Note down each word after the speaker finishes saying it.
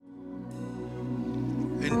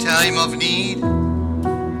time of need,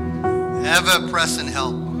 ever-present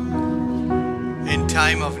help in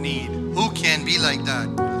time of need. Who can be like that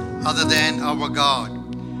other than our God?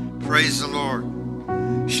 Praise the Lord.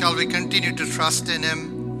 Shall we continue to trust in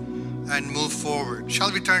Him and move forward?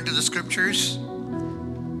 Shall we turn to the scriptures? We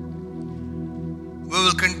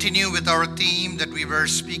will continue with our theme that we were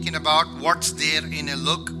speaking about, what's there in a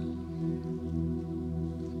look.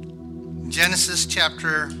 Genesis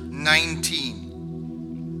chapter 19,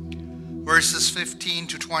 verses 15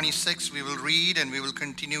 to 26, we will read and we will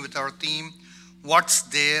continue with our theme, what's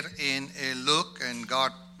there in a look, and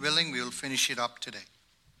God willing, we will finish it up today.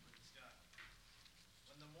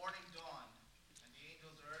 When the morning dawned, and the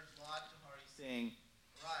angels urged Lot to hurry, saying,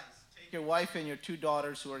 "Arise, take your wife and your 2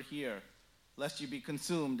 daughters who are here, lest you be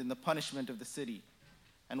consumed in the punishment of the city."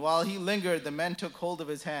 And while he lingered, the men took hold of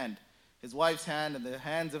his hand, his wife's hand, and the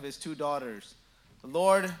hands of his 2 daughters, the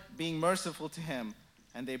Lord being merciful to him,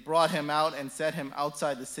 and they brought him out and set him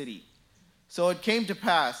outside the city. So it came to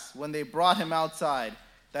pass, when they brought him outside,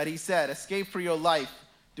 that he said, "Escape for your life.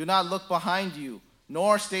 Do not look behind you,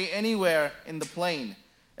 nor stay anywhere in the plain.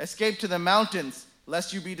 Escape to the mountains,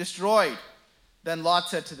 lest you be destroyed." Then Lot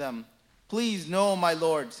said to them, "Please, no, my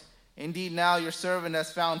lords. Indeed, now your servant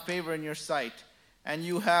has found favor in your sight, and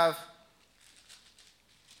you have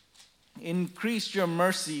increased your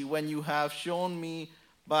mercy when you have shown me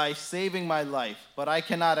by saving my life. But I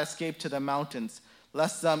cannot escape to the mountains,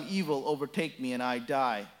 lest some evil overtake me and I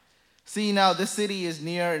die. See now, this city is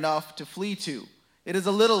near enough to flee to. It is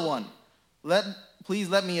a little one. Please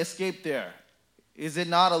let me escape there. Is it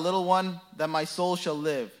not a little one that my soul shall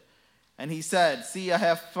live?" And he said, "See, I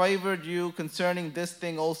have favored you concerning this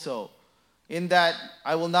thing also, in that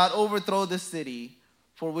I will not overthrow this city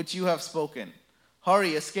for which you have spoken.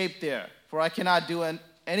 Hurry, escape there, for I cannot do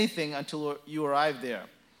anything until you arrive there."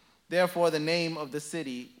 Therefore the name of the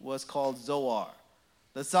city was called Zoar.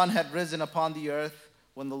 The sun had risen upon the earth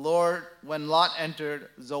when Lot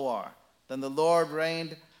entered Zoar. Then the Lord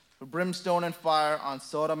rained brimstone and fire on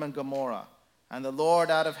Sodom and Gomorrah, and the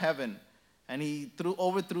Lord out of heaven, and he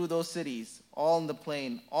overthrew those cities, all in the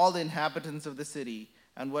plain, all the inhabitants of the city,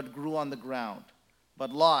 and what grew on the ground.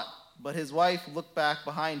 But his wife looked back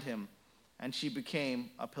behind him, and she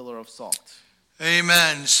became a pillar of salt.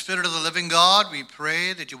 Amen. Spirit of the living God, we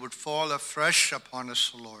pray that you would fall afresh upon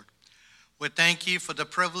us, Lord. We thank you for the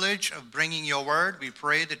privilege of bringing your word. We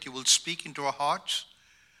pray that you will speak into our hearts.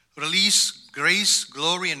 Release grace,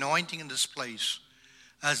 glory, anointing in this place.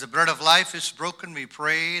 As the bread of life is broken, we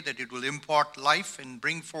pray that it will impart life and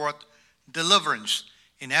bring forth deliverance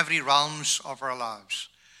in every realms of our lives.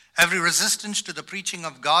 Every resistance to the preaching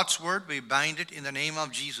of God's word, we bind it in the name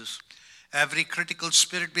of Jesus. Every critical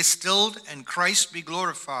spirit be stilled and Christ be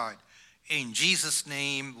glorified. In Jesus'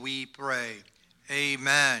 name we pray.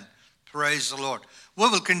 Amen. Praise the Lord. We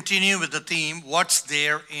will continue with the theme, what's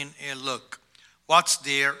there in a look? What's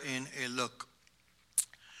there in a look?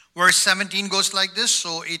 Verse 17 goes like this.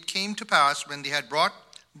 So it came to pass when they had brought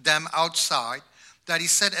them outside that he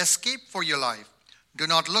said, "Escape for your life. Do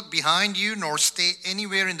not look behind you, nor stay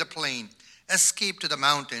anywhere in the plain. Escape to the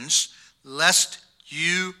mountains, lest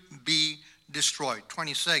you be destroyed."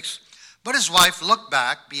 26. But his wife looked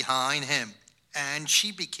back behind him, and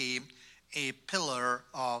she became a pillar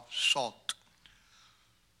of salt.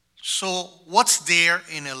 So what's there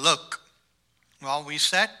in a look? Well, we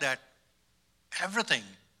said that everything,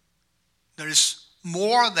 there is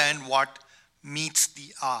more than what meets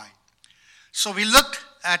the eye. So we looked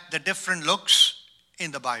at the different looks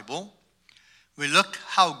in the Bible. We looked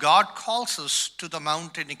how God calls us to the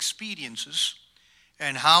mountain experiences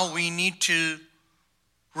and how we need to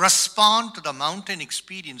respond to the mountain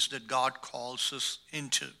experience that God calls us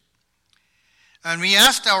into. And we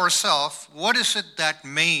asked ourselves, what is it that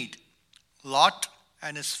made Lot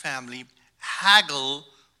and his family haggle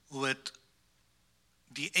with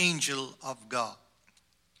the angel of God?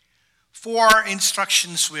 4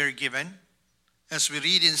 instructions were given as we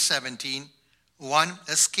read in 17. 1,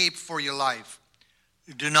 escape for your life.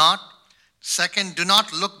 Second, do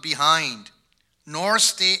not look behind, nor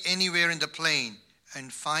stay anywhere in the plain.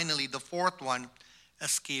 And finally, the 4th one,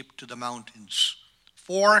 escape to the mountains.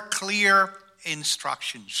 4 clear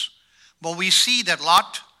instructions. But we see that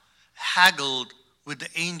Lot haggled with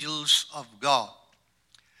the angels of God.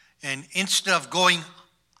 And instead of going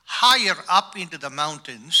higher up into the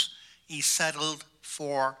mountains, he settled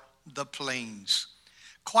for the plains.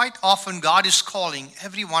 Quite often, God is calling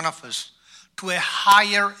every one of us to a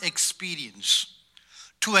higher experience,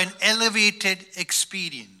 to an elevated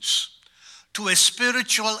experience, to a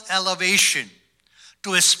spiritual elevation,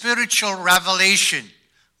 to a spiritual revelation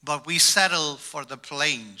but we settle for the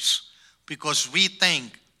plains because we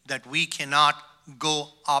think that we cannot go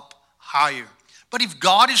up higher. But if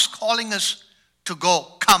God is calling us to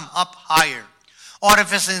come up higher, or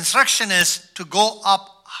if his instruction is to go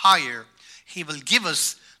up higher, he will give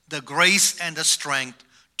us the grace and the strength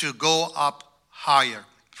to go up higher.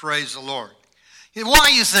 Praise the Lord. Why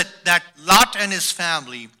is it that Lot and his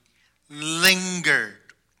family lingered?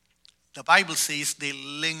 The Bible says they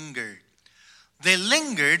lingered. They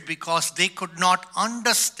lingered because they could not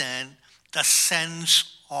understand the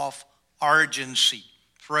sense of urgency.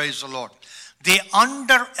 Praise the Lord. They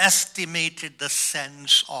underestimated the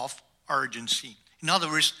sense of urgency. In other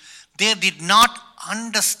words, they did not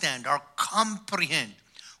understand or comprehend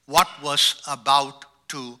what was about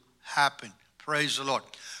to happen. Praise the Lord.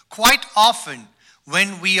 Quite often,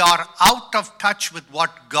 when we are out of touch with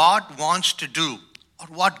what God wants to do or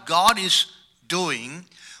what God is doing,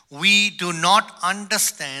 we do not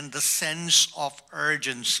understand the sense of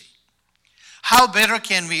urgency. How better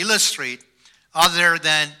can we illustrate other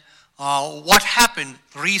than what happened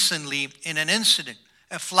recently in an incident?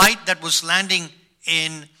 A flight that was landing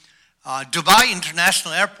in Dubai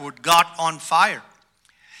International Airport got on fire.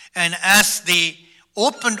 And as they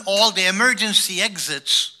opened all the emergency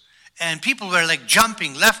exits, and people were like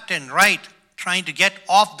jumping left and right, trying to get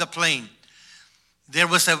off the plane, there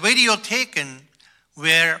was a video taken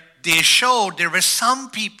where they showed there were some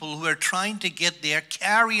people who were trying to get their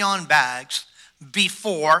carry-on bags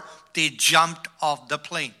before they jumped off the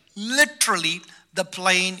plane. Literally, the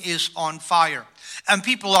plane is on fire. And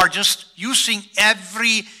people are just using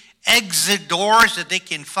every exit doors that they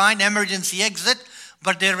can find, emergency exit.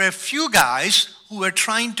 But there were a few guys who were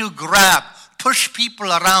trying to grab, push people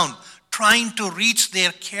around, trying to reach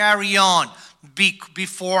their carry-on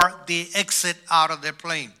before they exit out of their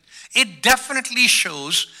plane. It definitely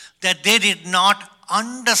shows that they did not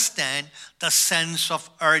understand the sense of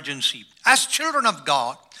urgency. As children of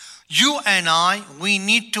God, you and I, we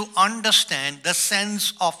need to understand the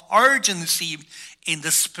sense of urgency in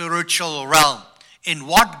the spiritual realm, in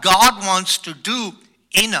what God wants to do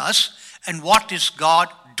in us and what is God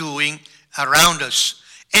doing around us.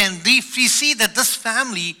 And we see that this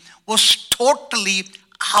family was totally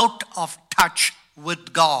out of touch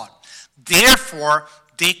with God. Therefore,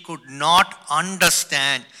 they could not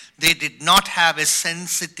understand. They did not have a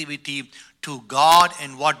sensitivity to God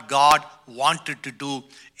and what God wanted to do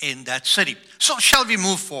in that city. So shall we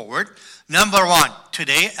move forward? Number one,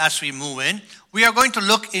 today as we move in, we are going to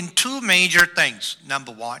look in two major things.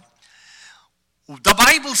 Number one, the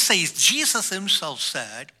Bible says, Jesus himself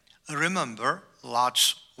said, remember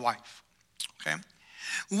Lot's wife. Okay?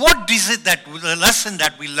 What is it that the lesson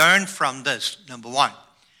that we learn from this? Number one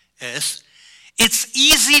is it's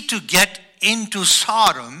easy to get into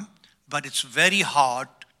Sodom, but it's very hard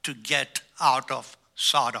to get out of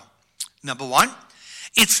Sodom. Number one,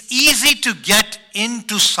 it's easy to get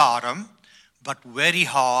into Sodom, but very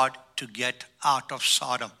hard to get out of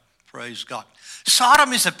Sodom. Praise God.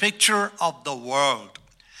 Sodom is a picture of the world.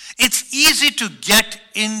 It's easy to get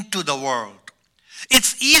into the world.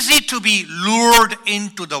 It's easy to be lured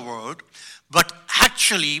into the world, but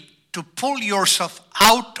actually to pull yourself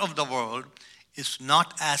out of the world is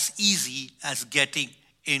not as easy as getting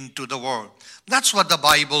into the world. That's what the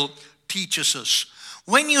Bible teaches us.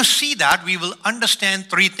 When you see that, we will understand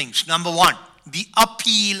three things. Number one, the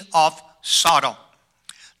appeal of Sodom.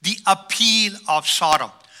 The appeal of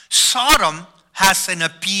Sodom. Sodom has an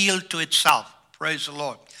appeal to itself. Praise the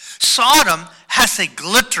Lord. Sodom has a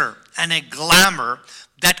glitter and a glamour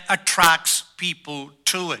that attracts people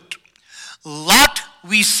to it. Lot,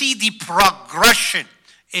 we see the progression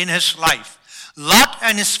in his life. Lot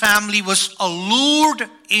and his family was allured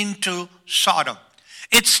into Sodom.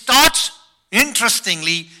 It starts,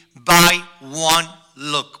 interestingly, by one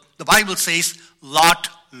look. The Bible says Lot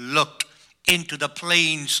looked into the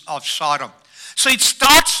plains of Sodom. So it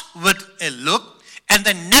starts with a look, and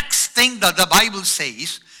the next thing that the Bible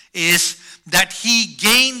says is that he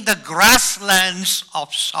gained the grasslands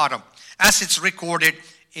of Sodom, as it's recorded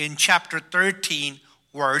in chapter 13,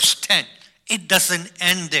 verse 10. It doesn't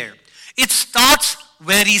end there. It starts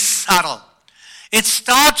very subtle. It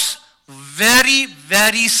starts very,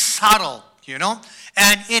 very subtle,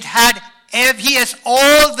 and he has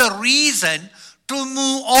all the reason to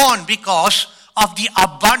move on because of the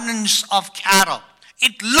abundance of cattle.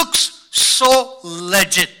 It looks so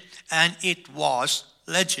legit, and it was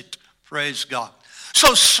legit. Praise God.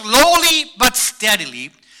 So slowly but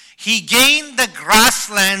steadily, he gained the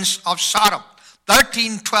grasslands of Sodom.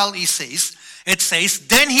 13:12 it says,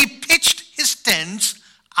 then he pitched his tents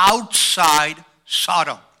outside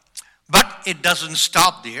Sodom. But But it doesn't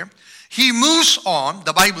stop there. He moves on,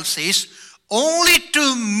 the Bible says, only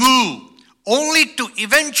to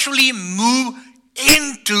eventually move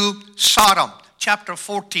into Sodom. Chapter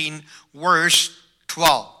 14, verse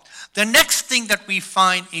 12. The next thing that we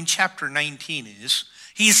find in chapter 19 is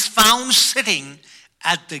he is found sitting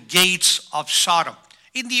at the gates of Sodom.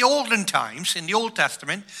 In the olden times, in the Old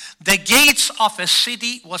Testament, the gates of a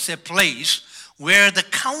city was a place where the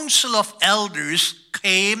council of elders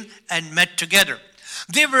came and met together.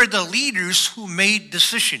 They were the leaders who made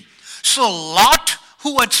decision. So Lot,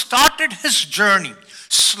 who had started his journey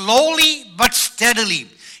slowly but steadily,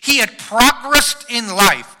 he had progressed in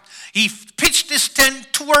life. He pitched his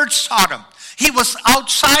tent towards Sodom. He was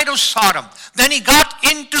outside of Sodom. Then he got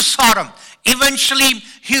into Sodom. Eventually,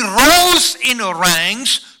 he rose in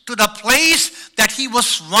ranks to the place that he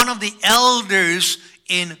was one of the elders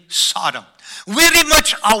in Sodom. Very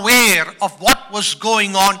much aware of what was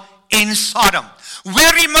going on in Sodom.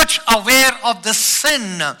 Very much aware of the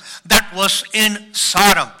sin that was in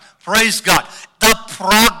Sodom. Praise God. The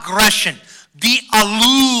progression, the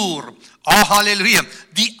allure, oh hallelujah,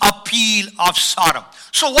 the appeal of Sodom.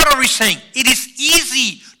 So what are we saying? It is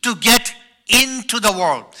easy to get into the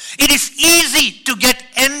world. It is easy to get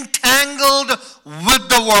entangled with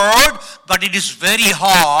the world, but it is very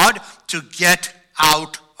hard to get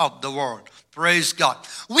out of the world. Praise God.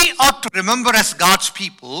 We ought to remember as God's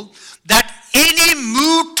people that any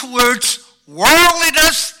move towards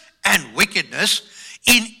worldliness and wickedness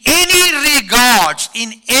in any regards,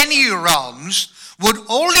 in any realms, would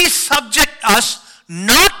only subject us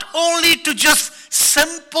not only to just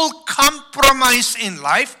simple compromise in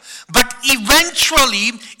life, but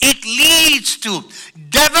eventually it leads to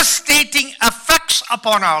devastating effects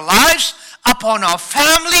upon our lives, upon our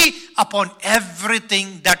family, upon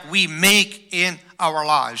everything that we make in our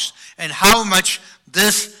lives. And how much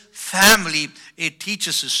this family, it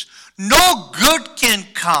teaches us. No good can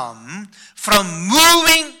come from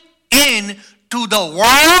moving in to the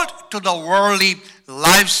world, to the worldly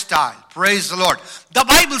lifestyle. Praise the Lord. The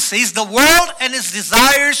Bible says the world and its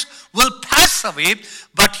desires will pass away,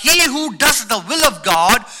 but he who does the will of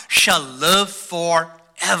God shall live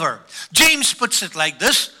forever. James puts it like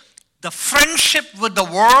this: the friendship with the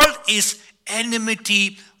world is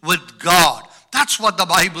enmity with God. That's what the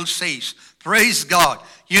Bible says. Praise God.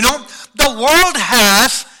 You know, the world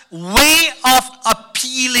has way of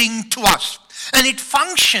appealing to us, and it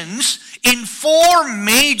functions in four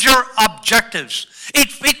major objectives. It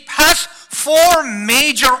has four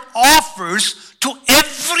major offers to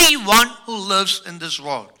everyone who lives in this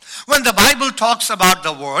world. When the Bible talks about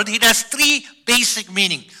the world, it has three basic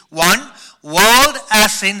meanings. One, world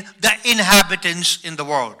as in the inhabitants in the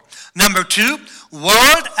world. Number two,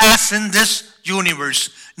 world as in this universe.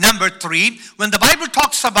 Number three, when the Bible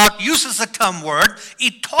uses the term word,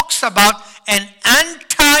 it talks about an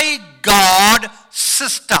anti-God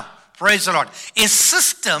system. Praise the Lord. A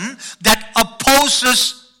system that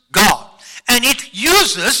opposes God. And it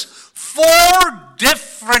uses four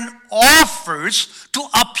different offers to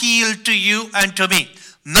appeal to you and to me.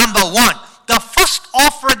 Number one, the first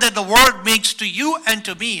offer that the world makes to you and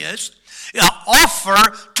to me is an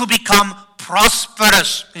offer to become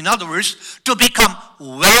prosperous. In other words, to become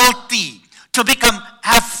wealthy, to become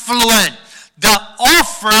affluent. The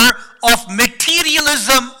offer of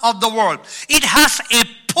materialism of the world. It has a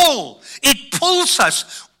pull. It pulls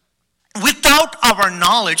us. Without our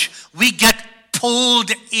knowledge, we get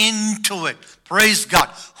pulled into it. Praise God.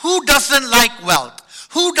 Who doesn't like wealth?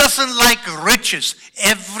 Who doesn't like riches?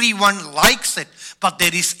 Everyone likes it. But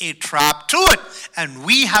there is a trap to it. And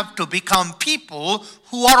we have to become people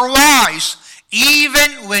who are wise.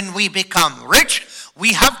 Even when we become rich,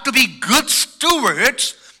 we have to be good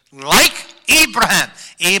stewards like Abraham.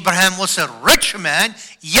 Abraham was a rich man,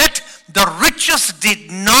 yet the riches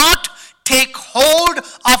did not take hold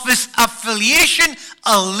of his affiliation,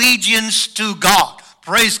 allegiance to God.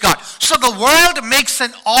 Praise God. So the world makes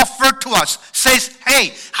an offer to us, says,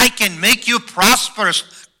 hey, I can make you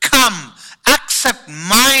prosperous. Come, accept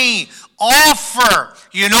my offer,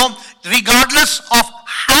 regardless of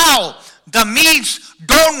how, the means.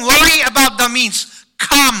 Don't worry about the means.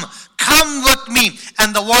 Come with me.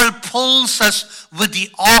 And the world pulls us with the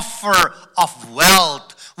offer of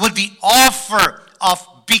wealth, with the offer of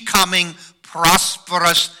becoming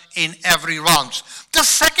prosperous in every realms. The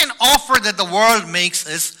second offer that the world makes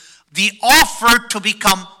is the offer to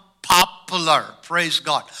become popular. Praise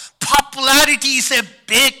God. Popularity is a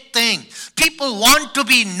big thing. People want to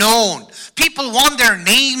be known. People want their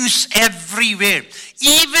names everywhere.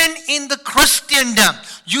 Even in the Christendom,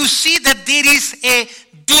 you see that there is a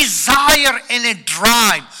desire and a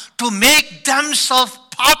drive to make themselves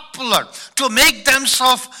popular, to make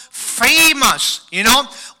themselves famous.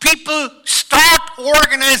 People start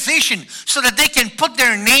organization so that they can put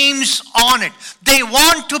their names on it. They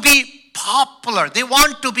want to be popular. They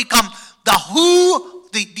want to become the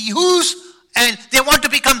who's, and they want to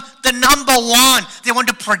become the number one. They want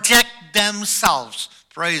to project themselves.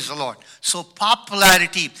 Praise the Lord. So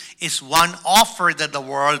popularity is one offer that the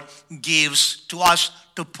world gives to us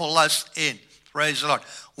to pull us in. Praise the Lord.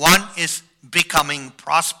 One is becoming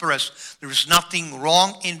prosperous. There is nothing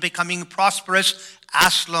wrong in becoming prosperous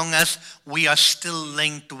as long as we are still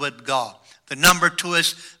linked with God. The number two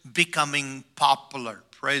is becoming popular.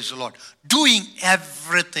 Praise the Lord. Doing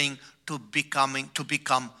everything to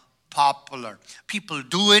become popular. People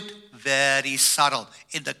do it very subtle.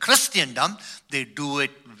 In the Christendom, they do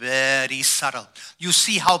it very subtle. You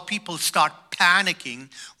see how people start panicking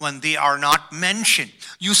when they are not mentioned.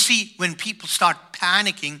 You see when people start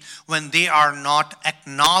panicking when they are not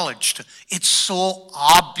acknowledged. It's so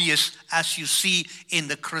obvious as you see in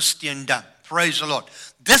the Christendom. Praise the Lord.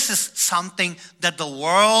 This is something that the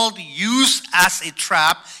world uses as a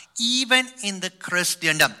trap even in the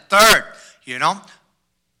Christendom. Third,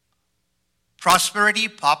 prosperity,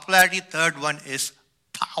 popularity. Third one is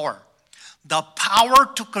power. The power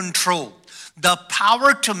to control, the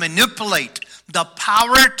power to manipulate, the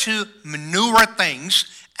power to maneuver things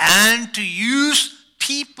and to use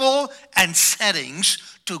people and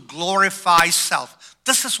settings to glorify self.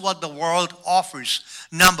 This is what the world offers.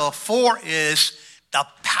 Number four is the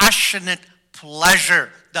passionate pleasure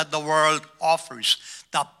that the world offers.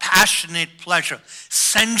 The passionate pleasure.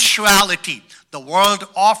 Sensuality. The world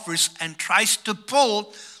offers and tries to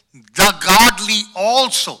pull the godly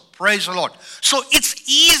also. Praise the Lord. So it's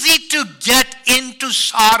easy to get into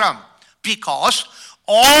Sodom because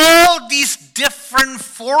all these different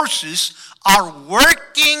forces are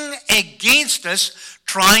working against us,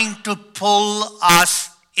 trying to pull us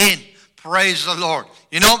in. Praise the Lord.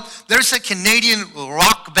 There's a Canadian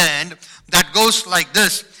rock band that goes like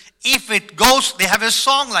this. They have a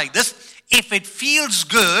song like this. If it feels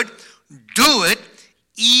good, do it,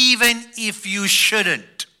 even if you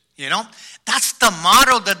shouldn't. That's the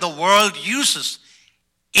motto that the world uses.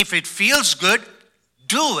 If it feels good,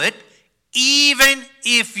 do it, even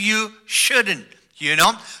if you shouldn't.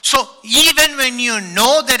 So even when you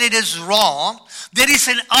know that it is wrong, there is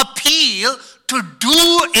an appeal to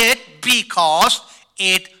do it because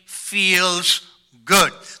it feels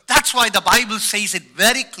good. That's why the Bible says it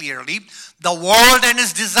very clearly. The world and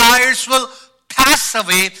its desires will pass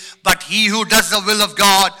away, but he who does the will of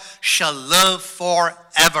God shall live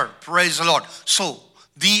forever. Praise the Lord. So,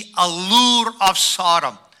 the allure of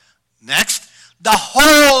Sodom. Next, the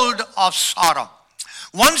hold of Sodom.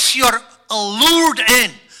 Once you're allured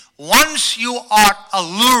in,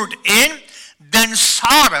 then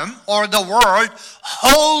Sodom or the world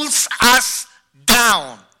holds us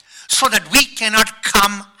down so that we cannot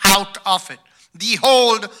come out of it. The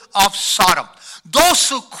hold of Sodom. Those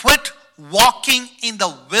who quit walking in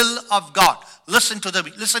the will of God. Listen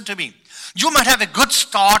to me. You might have a good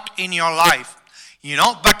start in your life,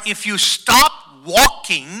 but if you stop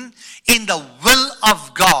walking in the will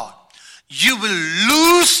of God, you will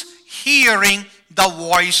lose hearing the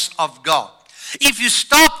voice of God. If you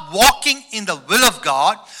stop walking in the will of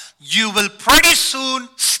God, you will pretty soon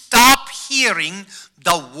stop hearing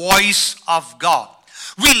the voice of God.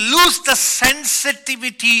 We lose the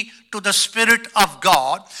sensitivity to the Spirit of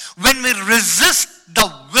God when we resist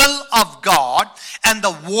the will of God and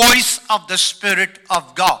the voice of the Spirit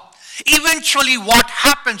of God. Eventually what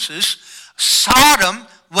happens is Sodom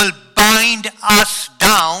will bind us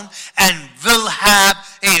down and will have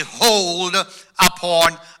a hold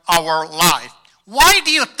upon our life. Why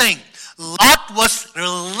do you think Lot was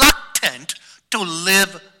reluctant to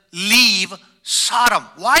leave Sodom?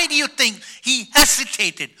 Why do you think he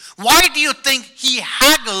hesitated? Why do you think he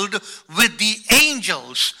haggled with the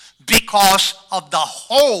angels? Because of the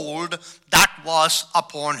hold that was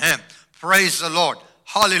upon him. Praise the Lord.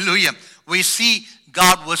 Hallelujah. We see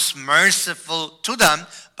God was merciful to them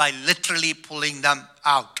by literally pulling them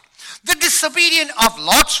out. The disobedience of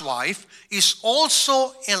Lot's wife is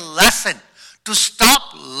also a lesson to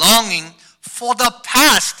stop longing for the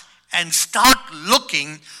past and start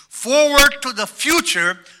looking forward to the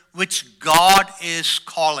future which God is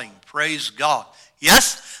calling. Praise God.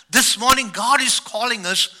 Yes, this morning God is calling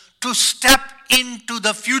us to step into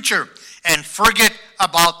the future and forget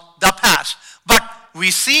about the past. But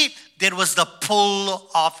we see there was the pull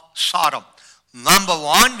of Sodom. Number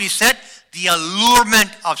one, we said the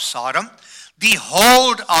allurement of Sodom, the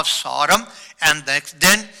hold of Sodom, and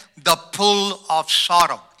then the pull of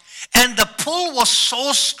Sodom. And the pull was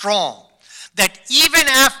so strong that even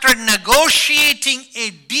after negotiating a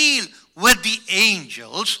deal with the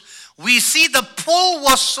angels, we see the pull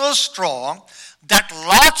was so strong that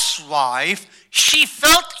Lot's wife, she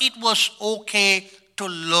felt it was okay to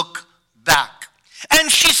look back.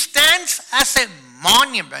 And she stands as a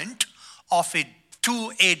monument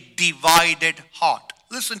to a divided heart.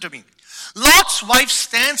 Listen to me. Lot's wife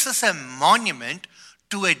stands as a monument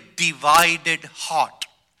to a divided heart.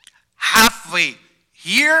 Halfway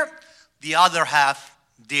here, the other half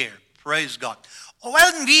there. Praise God.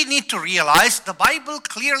 Well, we need to realize the Bible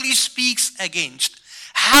clearly speaks against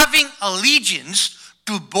having allegiance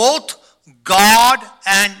to both God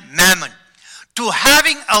and mammon, to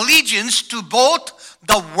having allegiance to both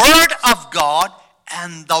the Word of God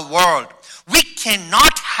and the world. We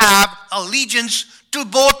cannot have allegiance to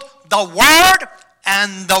both the Word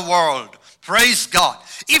and the world. Praise God.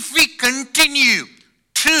 If we continue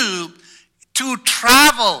to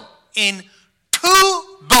travel in two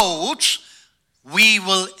boats, we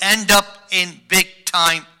will end up in big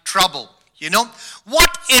time trouble. You know,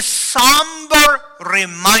 what a somber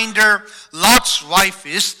reminder Lot's wife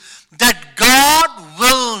is that God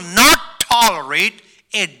will not tolerate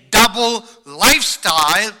a double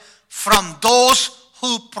lifestyle from those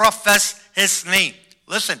who profess his name.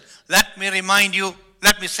 Listen, let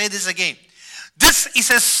me say this again. This is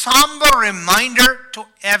a somber reminder to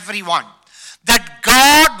everyone that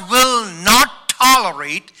God will not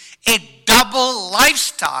tolerate a double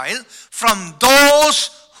lifestyle from those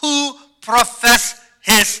who profess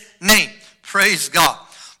his name. Praise God.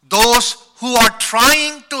 Those who are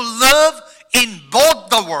trying to live in both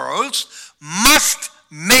the worlds must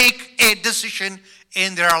make a decision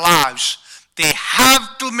in their lives. They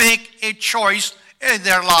have to make a choice in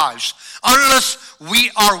their lives. Unless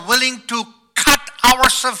we are willing to cut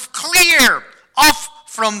ourselves clear off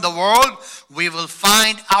from the world, we will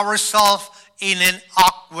find ourselves in an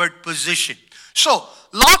awkward position. So,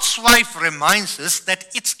 Lot's wife reminds us that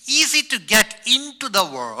it's easy to get into the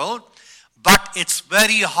world, but it's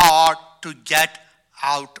very hard to get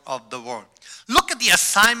out of the world. Look at the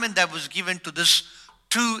assignment that was given to this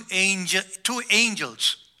two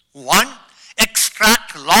angels. One,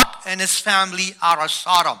 extract Lot and his family out of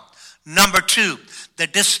Sodom. Number two, the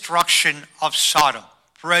destruction of Sodom.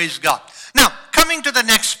 Praise God. Now, coming to the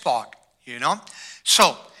next part,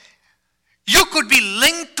 So, you could be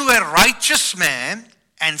linked to a righteous man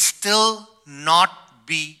and still not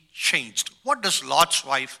be changed. What does Lot's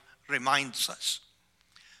wife reminds us?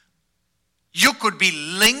 You could be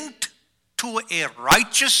linked to a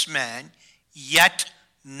righteous man yet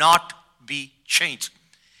not be changed.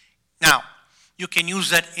 Now, you can use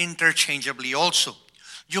that interchangeably also.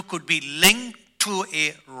 You could be linked to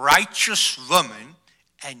a righteous woman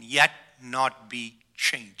and yet not be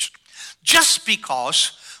changed. Just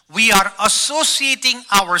because we are associating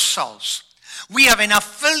ourselves, we have an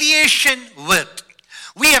affiliation with,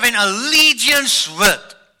 we have an allegiance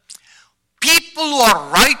with people who are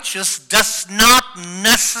righteous does not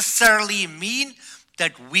necessarily mean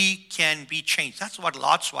that we can be changed. That's what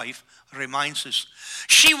Lot's wife reminds us.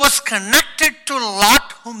 She was connected to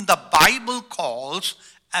Lot, whom the Bible calls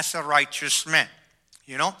as a righteous man,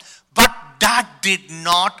 But that did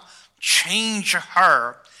not change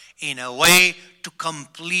her in a way to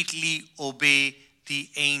completely obey the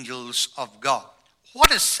angels of God.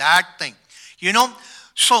 What a sad thing.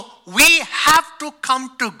 So we have to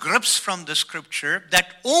come to grips from the scripture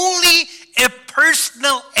that only a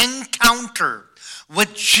personal encounter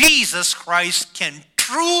with Jesus Christ can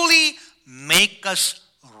truly make us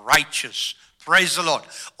righteous. Praise the Lord.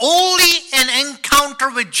 Only an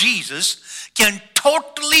encounter with Jesus can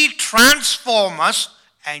totally transform us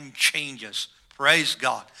and change us. Praise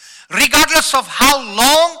God. Regardless of how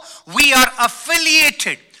long we are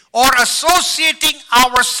affiliated or associating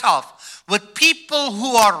ourselves with people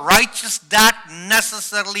who are righteous, that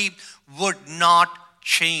necessarily would not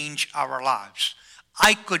change our lives.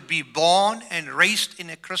 I could be born and raised in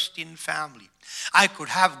a Christian family. I could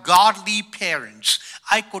have godly parents.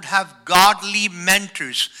 I could have godly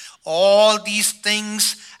mentors. All these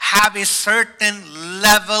things have a certain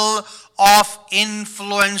level of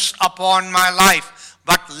influence upon my life.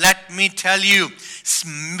 But let me tell you,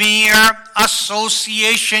 mere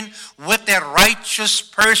association with a righteous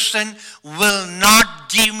person will not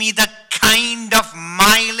give me the kind of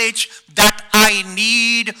mileage that I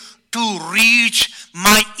need to reach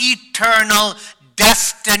my eternal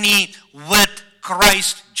destiny with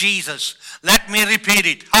Christ Jesus. Let me repeat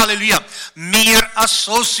it. Hallelujah. Mere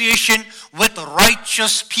association with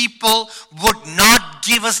righteous people would not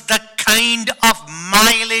give us the kind of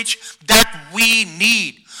mileage that we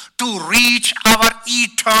need to reach our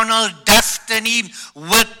eternal destiny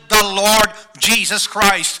with the Lord Jesus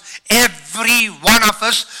Christ. Every one of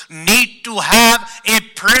us need to have a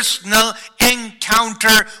personal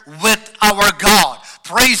encounter with our God.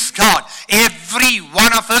 Praise God. Every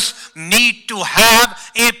one of us need to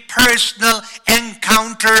have a personal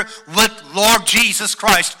encounter with Lord Jesus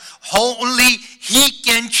Christ. Only He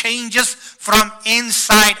can change us from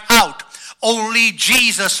inside out. Only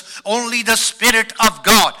Jesus, only the Spirit of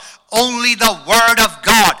God, only the Word of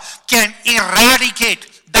God can eradicate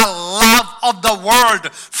the love of the world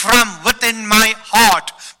from within my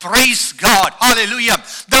heart. Praise God. Hallelujah.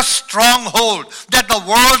 The stronghold that the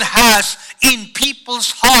world has in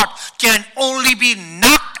people's heart can only be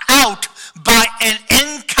knocked out by an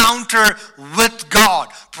encounter with God.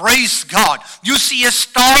 Praise God. You see a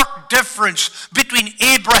stark difference between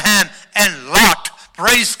Abraham and Lot.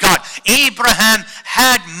 Praise God. Abraham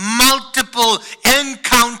had multiple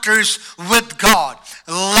encounters with God.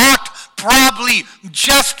 Lot probably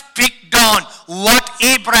just picked on what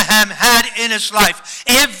Abraham had in his life.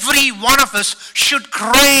 Every one of us should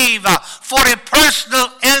crave for a personal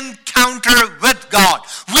encounter with God.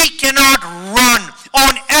 We cannot run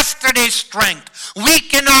on yesterday's strength. We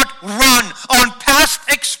cannot run on past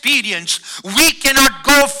experience. We cannot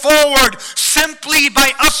go forward simply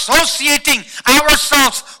by associating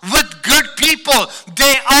ourselves with good people.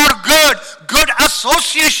 They are good. Good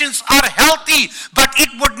associations are healthy, but it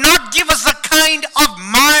would not give us the kind of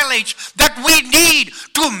mileage that we need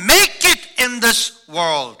to make it in this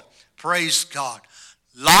world. Praise God.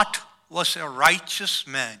 Lot was a righteous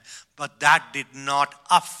man, but that did not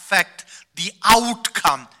affect the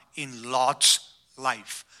outcome in Lot's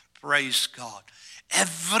life. Praise God.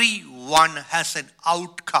 Everyone has an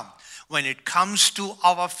outcome when it comes to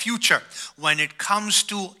our future, when it comes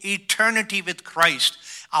to eternity with Christ.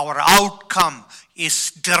 Our outcome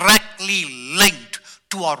is directly linked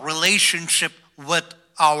to our relationship with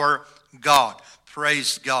our God.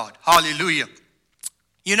 Praise God. Hallelujah.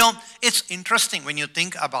 You know, it's interesting when you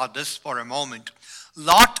think about this for a moment.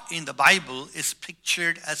 Lot in the Bible is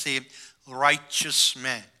pictured as a righteous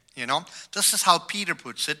man. You know, this is how Peter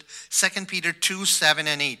puts it, 2 Peter 2, 7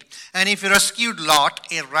 and 8. And if you rescued Lot,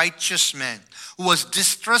 a righteous man, who was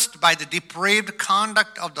distressed by the depraved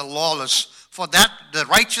conduct of the lawless, for that the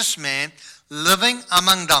righteous man, living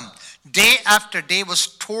among them, day after day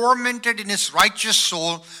was tormented in his righteous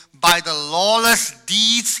soul by the lawless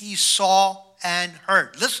deeds he saw and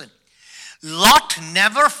heard. Listen, Lot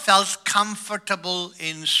never felt comfortable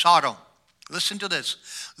in Sodom. Listen to this.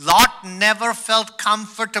 Lot never felt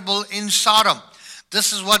comfortable in Sodom.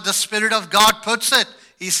 This is what the Spirit of God puts it.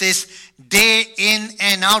 He says, day in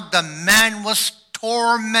and out, the man was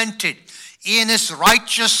tormented in his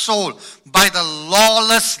righteous soul by the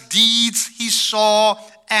lawless deeds he saw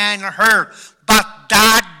and heard. But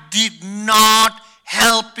that did not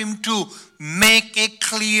help him to make a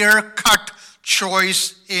clear-cut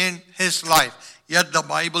choice in his life. Yet the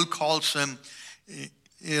Bible calls him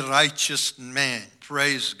a righteous man.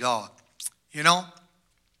 Praise God. You know,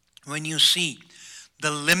 when you see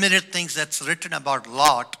the limited things that's written about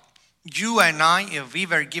Lot, you and I, if we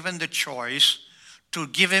were given the choice to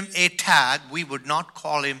give him a tag, we would not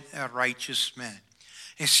call him a righteous man.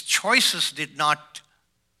 His choices does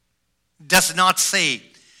not say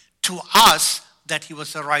to us that he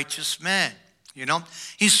was a righteous man. You know,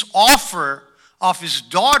 his offer of his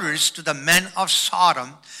daughters to the men of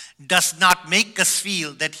Sodom does not make us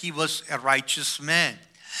feel that he was a righteous man.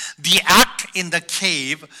 The act in the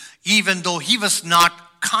cave, even though he was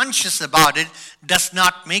not conscious about it, does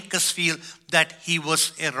not make us feel that he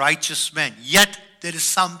was a righteous man. Yet there is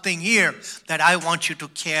something here that I want you to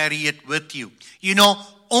carry it with you. You know,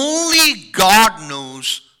 only God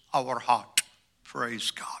knows our heart.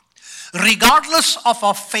 Praise God. Regardless of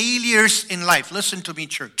our failures in life, listen to me,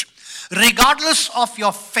 church. Regardless of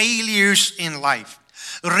your failures in life,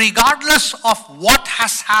 regardless of what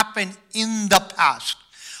has happened in the past,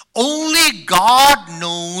 only God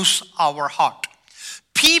knows our heart.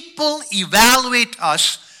 People evaluate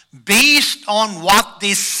us based on what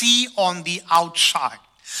they see on the outside.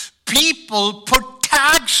 People put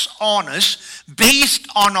tags on us based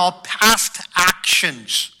on our past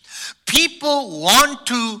actions. People want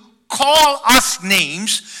to call us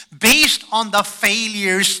names based on the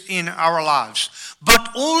failures in our lives. But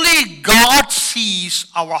only God sees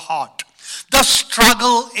our heart, the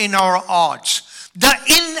struggle in our hearts, the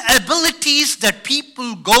inabilities that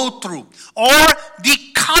people go through, or the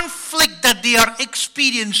conflict that they are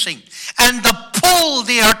experiencing, and the pull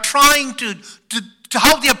they are trying to to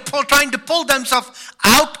how they are trying to pull themselves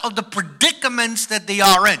out of the predicaments that they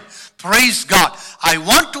are in. Praise God. I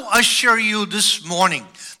want to assure you this morning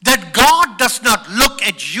that God does not look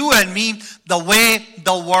at you and me the way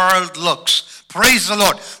the world looks. Praise the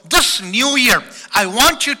Lord. This new year, I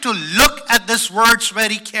want you to look at these words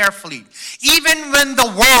very carefully. Even when the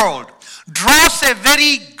world draws a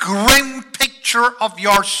very grim picture of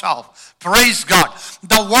yourself, praise God,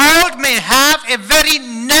 the world may have a very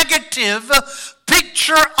negative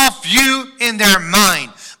picture of you in their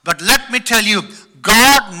mind. But let me tell you,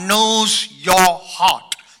 God knows your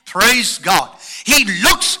heart. Praise God. He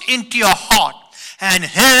looks into your heart, and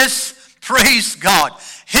praise God,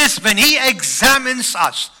 when he examines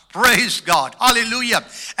us, praise God, hallelujah,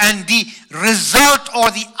 and the result or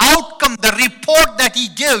the outcome, the report that he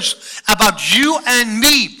gives about you and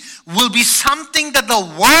me will be something that the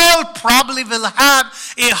world probably will have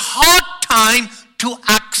a hard time to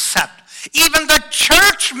accept. Even the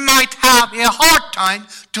church might have a hard time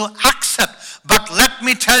to accept. But let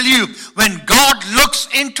me tell you, when God looks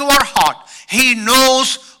into our heart, he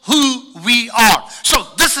knows who we are. So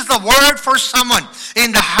this is the word for someone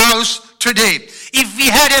in the house today. If we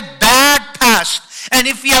had a bad past, and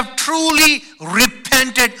if we have truly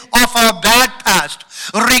repented of our bad past,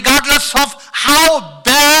 regardless of how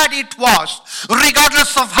bad it was,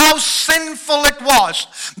 regardless of how sinful it was,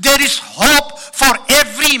 there is hope for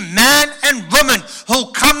every man and woman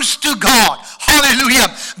who comes to God. Hallelujah.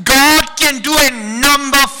 God can do a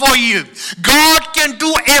number for you. God can do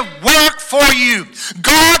a work for you.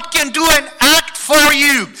 God can do an act for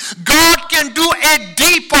you. God can do a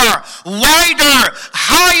deeper, wider,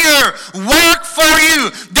 higher work for you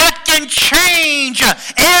that can change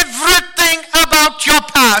everything about your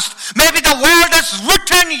past. Maybe the world has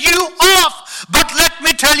written you off, but let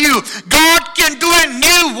me tell you, God can do a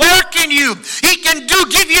new work in you. He can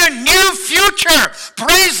give you a new future.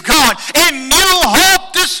 Praise God. A new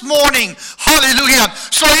hope this morning. Hallelujah.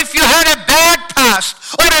 So if you had a bad past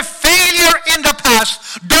or a failure in the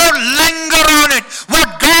past, don't linger on it.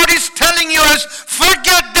 What God is telling you is,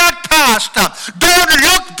 forget that past. Don't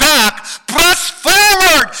look back. Press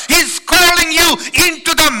forward. He's calling you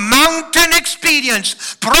into the mountain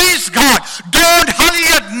experience. Praise God. Don't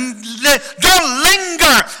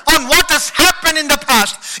linger on what has happened in the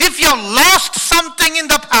past. If you lost something in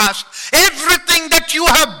the past, everything that you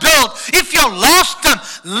have built, if you lost them,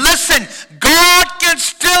 listen, God can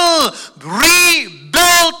still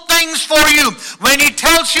rebuild things for you. When he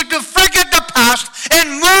tells you to forget the past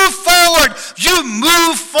and move forward, you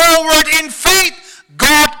move forward in faith.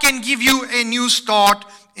 God can give you a new start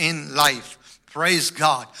in life. Praise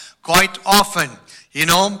God. Quite often,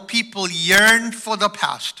 people yearn for the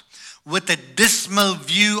past with a dismal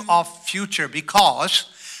view of future because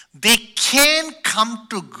they can't come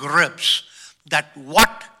to grips that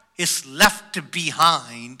what is left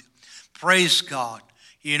behind, praise God,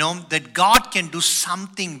 that God can do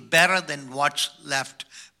something better than what's left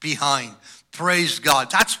behind. Praise God.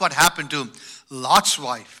 That's what happened to Lot's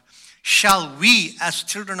wife. Shall we, as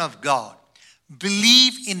children of God,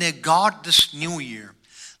 believe in a God this new year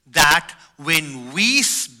that when we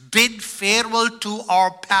bid farewell to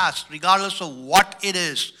our past, regardless of what it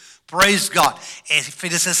is, praise God, if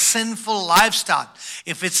it is a sinful lifestyle,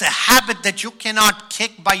 if it's a habit that you cannot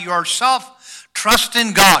kick by yourself, trust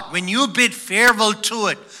in God. When you bid farewell to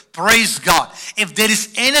it, praise God. If there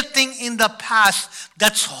is anything in the past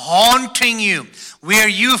that's haunting you, where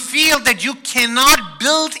you feel that you cannot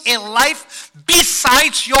build a life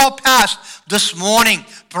besides your past, this morning,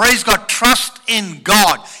 praise God, trust in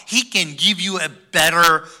God. He can give you a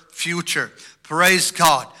better future. Praise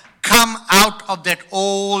God. Come out of that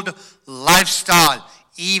old lifestyle,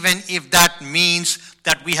 even if that means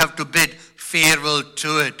that we have to bid farewell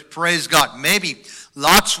to it. Praise God. Maybe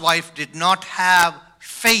Lot's wife did not have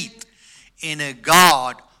faith in a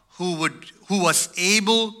God who was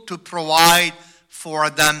able to provide for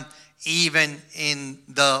them even in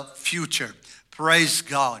the future. Praise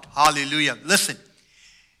God. Hallelujah. Listen,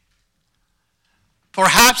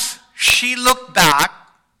 perhaps she looked back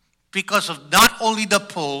because of not only the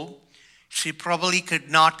pull, she probably could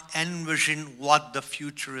not envision what the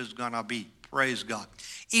future is going to be. Praise God.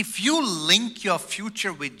 If you link your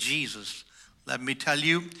future with Jesus, let me tell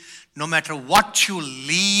you, no matter what you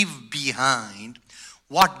leave behind,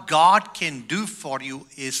 what God can do for you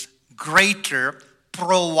is greater,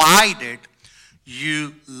 provided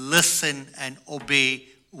you listen and obey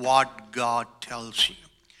what God tells you.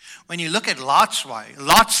 When you look at Lot's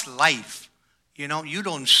life, you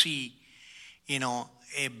don't see,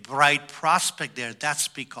 a bright prospect there. That's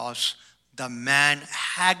because the man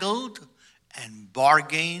haggled and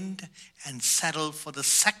bargained and settled for the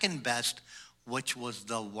second best, which was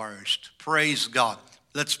the worst. Praise God.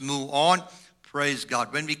 Let's move on. Praise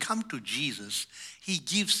God. When we come to Jesus, he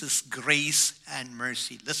gives us grace and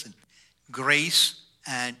mercy. Listen, grace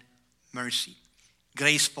and mercy.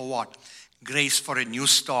 Grace for what? Grace for a new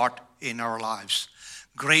start in our lives.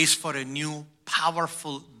 Grace for a new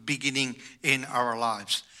powerful beginning in our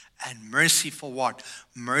lives. And mercy for what?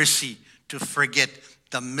 Mercy to forget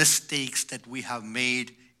the mistakes that we have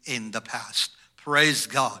made in the past. Praise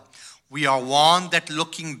God. We are one that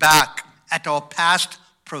looking back at our past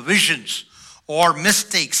provisions or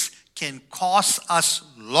mistakes can cause us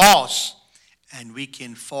loss, and we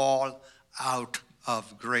can fall out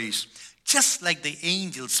of grace. Just like the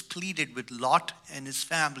angels pleaded with Lot and his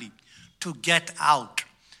family to get out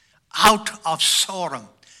of Sodom.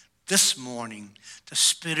 This morning, the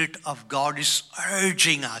Spirit of God is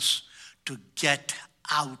urging us to get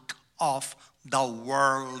out of the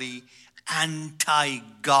worldly,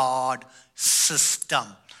 anti-God system.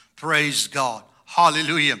 Praise God.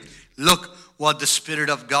 Hallelujah. Look what the Spirit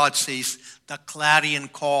of God says. The clarion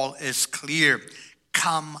call is clear.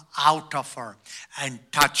 Come out of her and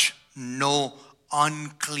touch no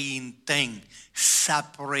unclean thing.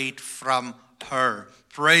 Separate from her.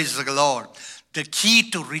 Praise the Lord. The key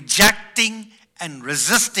to rejecting and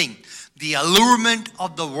resisting the allurement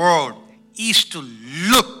of the world is to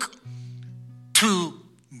look to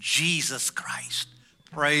Jesus Christ.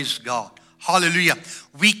 Praise God. Hallelujah.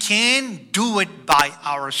 We can't do it by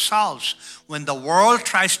ourselves. When the world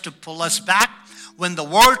tries to pull us back, when the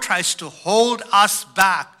world tries to hold us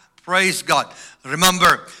back, praise God.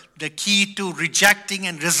 Remember, the key to rejecting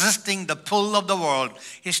and resisting the pull of the world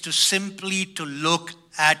is to simply to look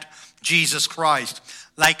at Jesus Christ.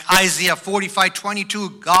 Like Isaiah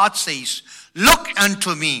 45:22, God says, look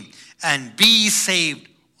unto me and be saved,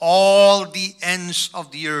 all the ends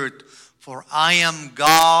of the earth, for I am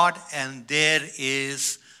God and there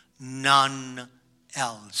is none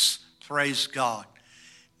else. Praise God.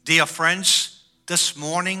 Dear friends, this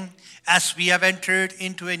morning, as we have entered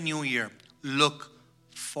into a new year, look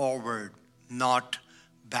forward, not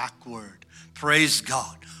backward. Praise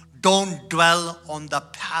God. Don't dwell on the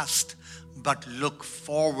past, but look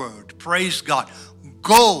forward. Praise God.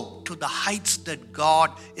 Go to the heights that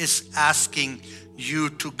God is asking you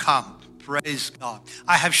to come. Praise God.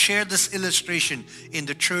 I have shared this illustration in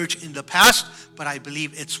the church in the past, but I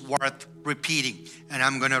believe it's worth repeating, and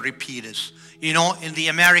I'm going to repeat this. You know, in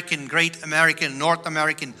the North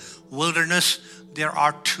American wilderness, there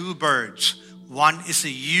are two birds. One is a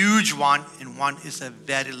huge one, and one is a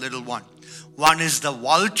very little one. One is the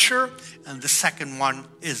vulture, and the second one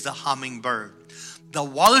is the hummingbird. The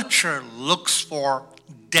vulture looks for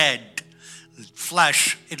dead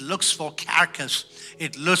flesh. It looks for carcass.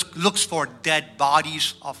 It looks for dead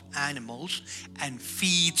bodies of animals and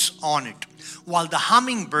feeds on it. While the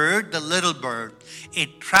hummingbird, the little bird,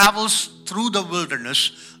 it travels through the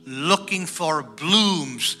wilderness looking for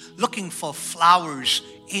blooms, looking for flowers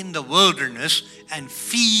in the wilderness and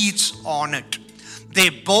feeds on it. They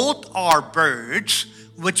both are birds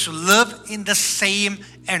which live in the same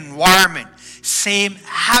environment, same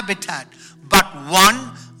habitat, but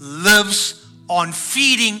one lives on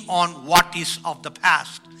feeding on what is of the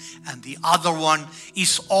past, and the other one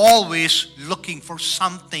is always looking for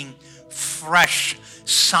something fresh,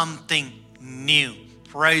 something new.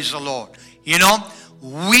 Praise the Lord. You know,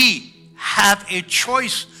 we have a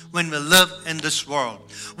choice when we live in this world.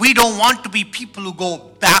 We don't want to be people who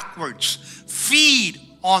go backwards, feed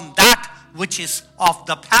on that which is of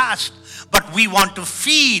the past, but we want to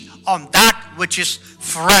feed on that which is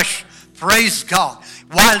fresh. Praise God.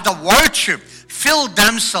 While the vulture fill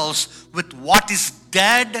themselves with what is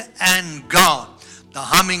dead and gone, the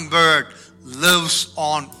hummingbird lives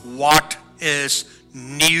on what is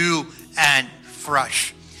new and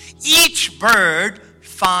fresh. Each bird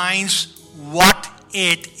finds what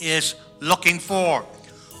it is looking for.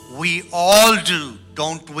 We all do,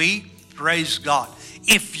 don't we? Praise God.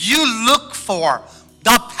 If you look for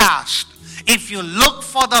the past, if you look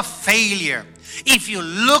for the failure, if you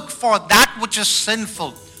look for that which is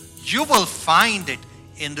sinful, you will find it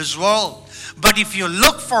in this world. But if you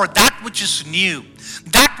look for that which is new,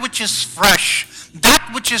 that which is fresh, that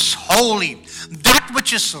which is holy, that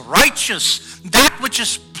which is righteous, that which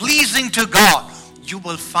is pleasing to God, you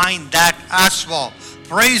will find that as well.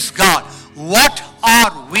 Praise God. What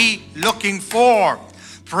are we looking for?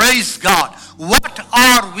 Praise God. What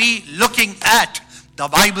are we looking at? The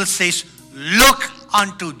Bible says, look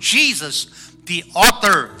unto Jesus, the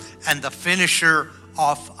author and the finisher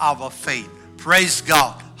of our faith. Praise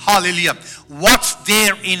God. Hallelujah. What's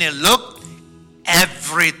there in a look?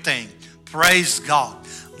 everything. Praise God.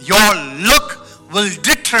 Your look will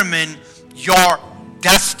determine your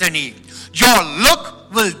destiny. Your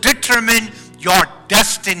look will determine your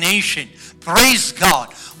destination. Praise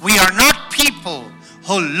God. We are not people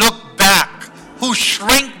who look back, who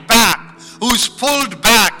shrink back, who's pulled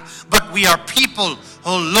back, but we are people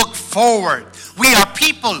who look forward. We are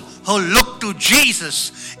people who look to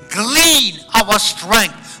Jesus, glean our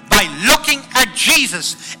strength by looking at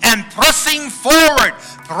Jesus and pressing forward.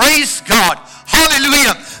 Praise God.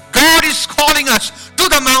 Hallelujah. God is calling us to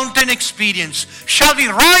the mountain experience. Shall we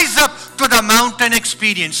rise up to the mountain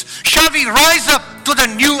experience? Shall we rise up to the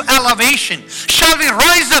new elevation? Shall we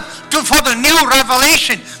rise up for the new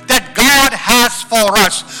revelation that God has for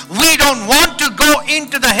us? We don't want to go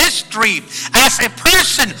into the history as a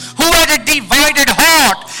person who had a divided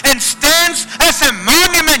heart and stands as a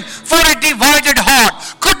monument for a divided heart.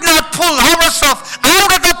 Could not pull ourselves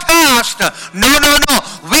out of the past. No.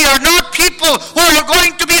 We are not people who are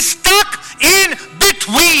going to be stuck in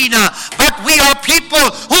between, but we are people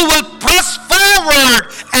who will press forward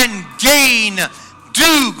and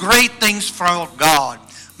do great things for God.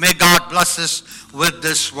 May God bless us with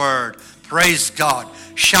this word. Praise God.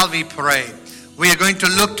 Shall we pray? We are going to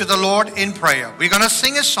look to the Lord in prayer. We're going to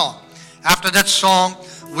sing a song. After that song,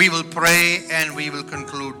 we will pray and we will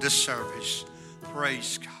conclude this service.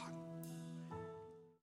 Praise God.